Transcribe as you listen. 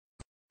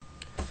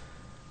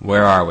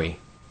Where are we?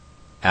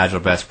 Agile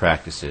best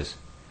practices.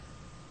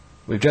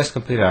 We've just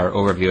completed our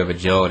overview of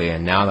agility,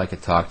 and now I'd like to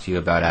talk to you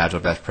about agile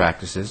best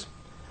practices,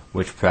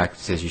 which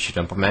practices you should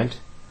implement,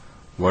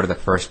 what are the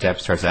first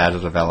steps towards agile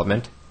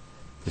development,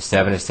 the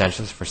 7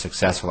 essentials for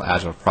successful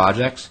agile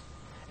projects,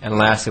 and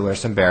lastly, what are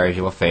some barriers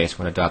you will face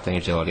when adopting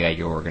agility at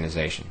your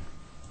organization.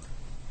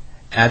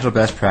 Agile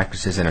best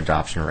practices and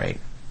adoption rate.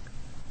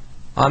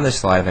 On this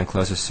slide, I've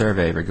enclosed a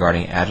survey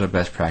regarding agile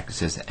best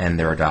practices and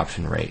their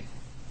adoption rate.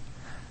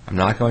 I'm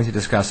not going to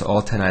discuss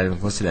all 10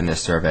 items listed in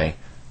this survey.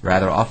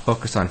 Rather, I'll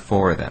focus on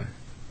 4 of them.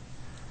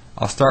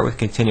 I'll start with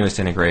continuous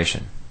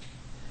integration.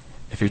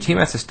 If your team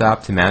has to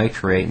stop to manually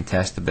create and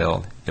test the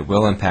build, it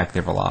will impact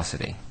their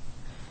velocity.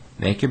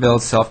 Make your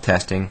build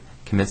self-testing,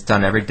 commits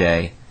done every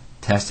day,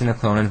 test in a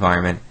clone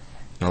environment,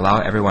 and allow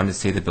everyone to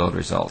see the build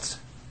results.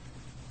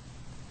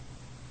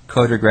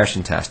 Code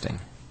regression testing.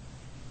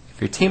 If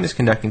your team is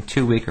conducting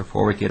 2-week or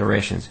 4-week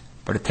iterations,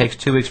 but it takes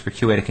 2 weeks for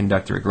QA to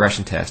conduct a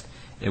regression test,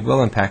 it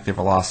will impact their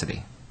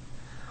velocity.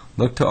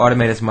 Look to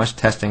automate as much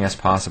testing as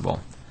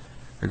possible.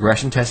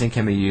 Regression testing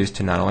can be used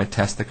to not only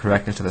test the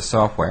correctness of the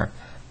software,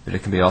 but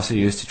it can be also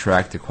used to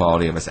track the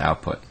quality of its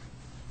output.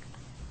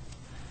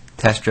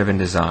 Test-driven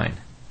design.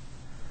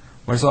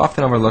 What is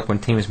often overlooked when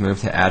teams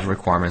move to agile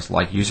requirements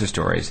like user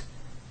stories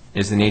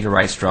is the need to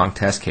write strong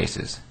test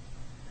cases.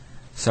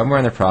 Somewhere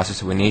in the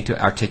process, we need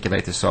to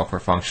articulate the software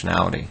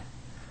functionality.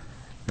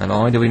 Not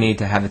only do we need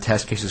to have the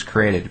test cases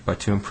created, but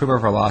to improve our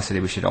velocity,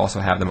 we should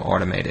also have them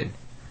automated.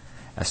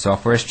 As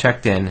software is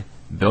checked in,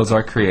 builds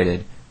are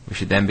created, we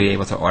should then be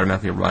able to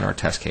automatically run our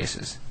test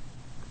cases.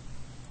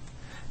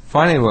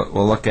 Finally,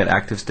 we'll look at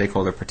active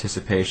stakeholder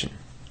participation.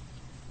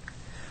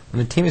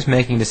 When the team is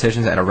making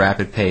decisions at a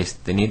rapid pace,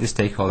 they need the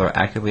stakeholder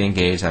actively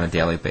engaged on a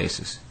daily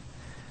basis.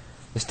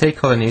 The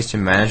stakeholder needs to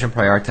manage and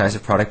prioritize the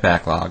product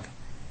backlog,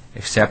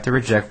 accept or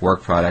reject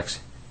work products,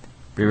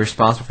 be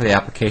responsible for the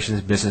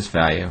application's business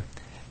value,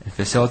 and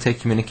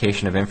facilitate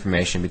communication of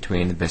information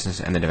between the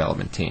business and the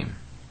development team.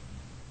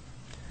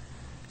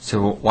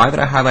 So why did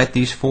I highlight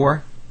these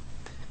 4?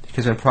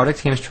 Because when product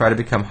teams try to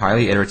become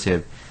highly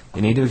iterative,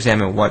 they need to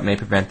examine what may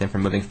prevent them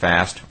from moving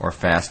fast or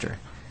faster.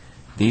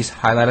 These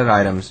highlighted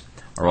items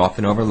are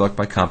often overlooked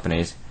by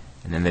companies,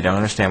 and then they don't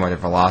understand why their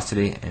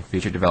velocity and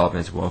feature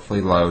development is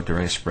woefully low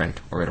during a sprint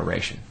or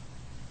iteration.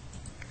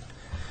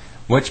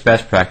 Which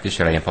best practice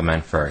should I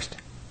implement first?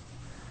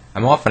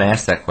 I'm often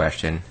asked that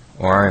question,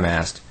 or I'm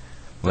asked,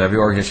 will every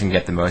organization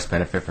get the most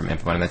benefit from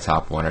implementing the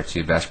top 1 or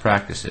 2 best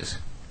practices?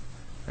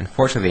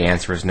 Unfortunately, the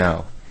answer is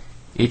no.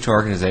 Each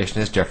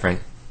organization is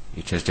different,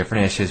 each has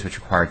different issues which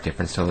require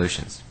different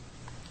solutions.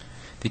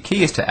 The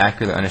key is to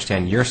accurately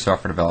understand your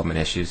software development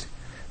issues,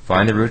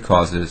 find the root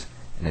causes,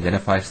 and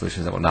identify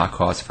solutions that will not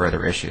cause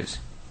further issues.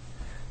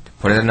 To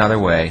put it another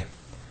way,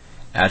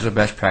 agile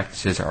best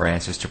practices are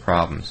answers to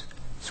problems.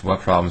 So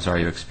what problems are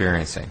you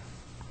experiencing?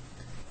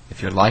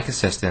 If you would like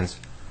assistance,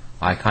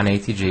 Icon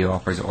ATG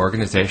offers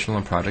organizational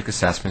and project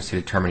assessments to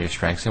determine your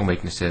strengths and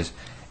weaknesses,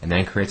 and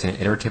then creates an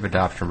iterative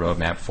adoption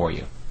roadmap for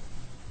you.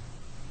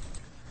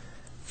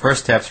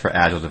 First steps for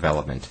agile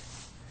development.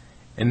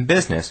 In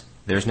business,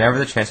 there's never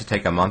the chance to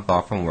take a month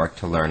off from work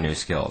to learn new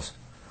skills.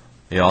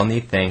 We all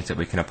need things that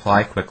we can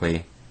apply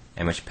quickly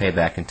and which pay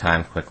back in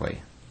time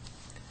quickly.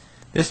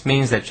 This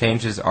means that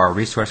changes are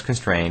resource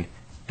constrained,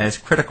 and it's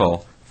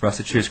critical for us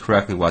to choose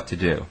correctly what to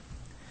do.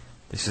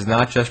 This is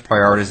not just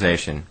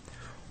prioritization,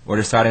 or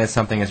deciding that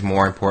something is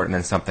more important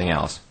than something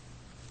else,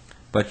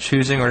 but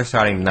choosing or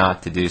deciding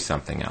not to do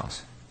something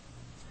else.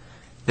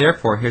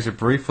 Therefore, here's a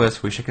brief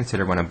list we should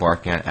consider when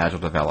embarking on agile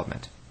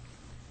development.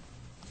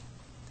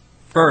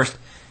 First,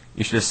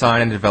 you should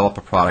assign and develop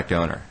a product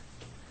owner.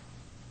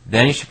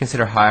 Then you should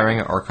consider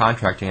hiring or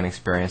contracting an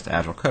experienced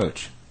agile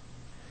coach.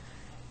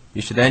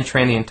 You should then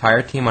train the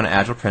entire team on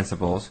agile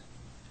principles.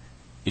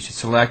 You should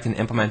select and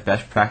implement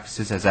best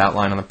practices as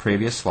outlined on the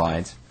previous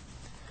slides.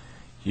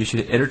 You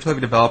should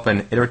iteratively develop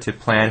an iterative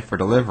plan for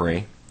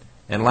delivery.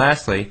 And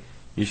lastly,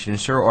 you should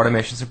ensure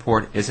automation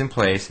support is in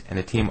place and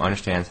the team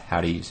understands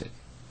how to use it.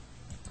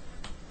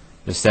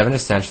 The 7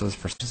 essentials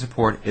for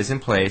support is in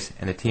place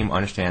and the team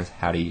understands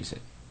how to use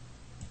it.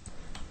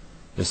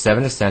 The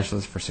 7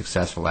 essentials for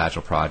successful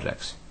agile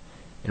projects.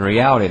 In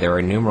reality, there are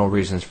innumerable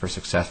reasons for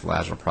successful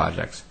agile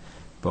projects,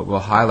 but we'll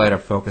highlight our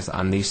focus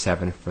on these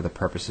 7 for the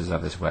purposes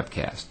of this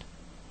webcast.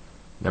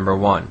 Number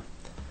 1.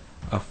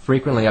 A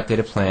frequently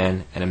updated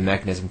plan and a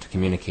mechanism to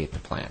communicate the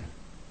plan.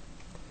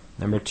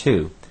 Number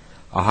 2.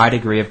 A high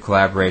degree of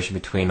collaboration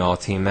between all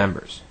team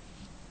members.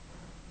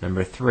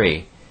 Number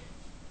 3.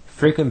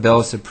 Frequent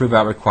builds to prove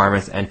out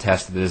requirements and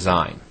test the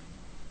design.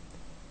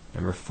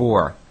 Number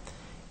 4.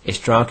 A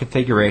strong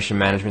configuration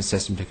management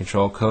system to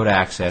control code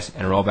access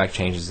and rollback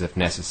changes if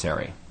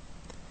necessary.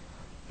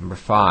 Number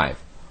 5.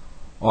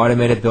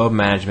 Automated build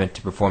management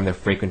to perform the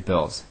frequent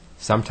builds,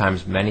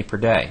 sometimes many per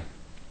day.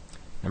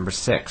 Number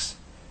 6.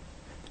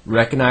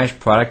 Recognize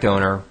product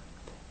owner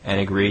and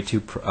agree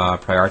to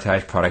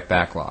prioritize product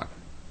backlog.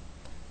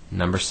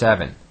 Number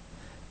 7.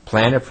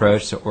 Planned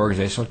approach to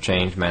organizational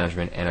change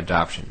management and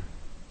adoption.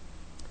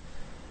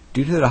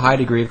 Due to the high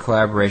degree of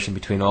collaboration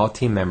between all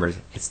team members,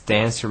 it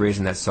stands to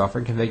reason that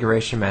software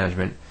configuration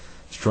management,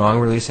 strong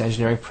release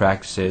engineering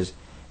practices,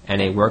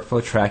 and a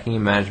workflow tracking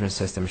and management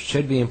system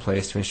should be in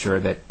place to ensure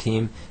that the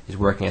team is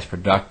working as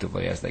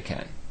productively as they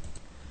can.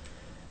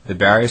 The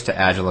barriers to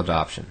Agile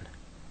adoption.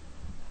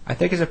 I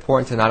think it's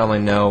important to not only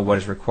know what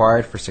is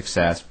required for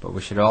success, but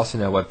we should also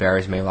know what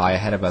barriers may lie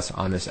ahead of us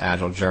on this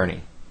Agile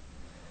journey.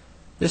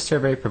 This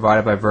survey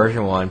provided by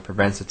version 1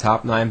 presents the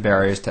top 9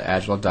 barriers to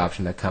Agile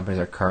adoption that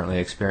companies are currently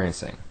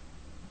experiencing.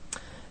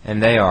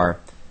 And they are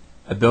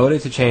ability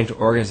to change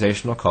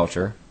organizational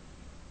culture,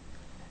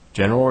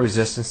 general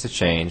resistance to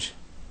change,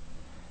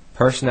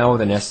 personnel with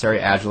the necessary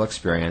Agile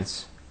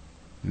experience,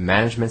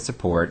 management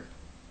support,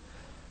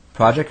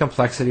 project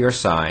complexity or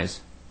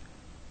size,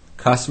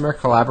 customer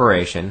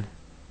collaboration,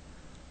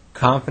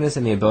 confidence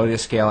in the ability to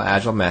scale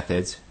Agile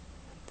methods,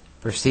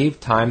 perceived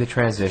time to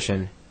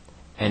transition,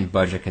 and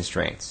budget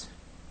constraints.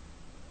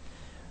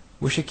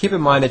 We should keep in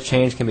mind that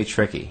change can be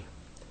tricky.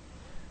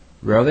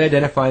 Rarely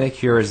identifying the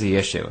cure is the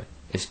issue.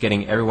 It's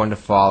getting everyone to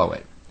follow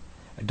it.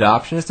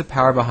 Adoption is the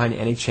power behind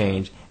any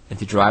change, and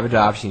to drive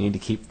adoption you need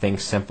to keep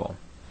things simple.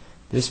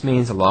 This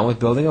means, along with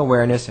building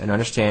awareness and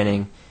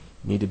understanding,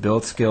 you need to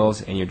build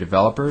skills in your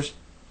developers,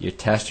 your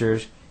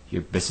testers,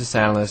 your business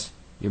analysts,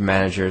 your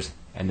managers,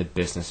 and the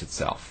business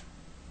itself.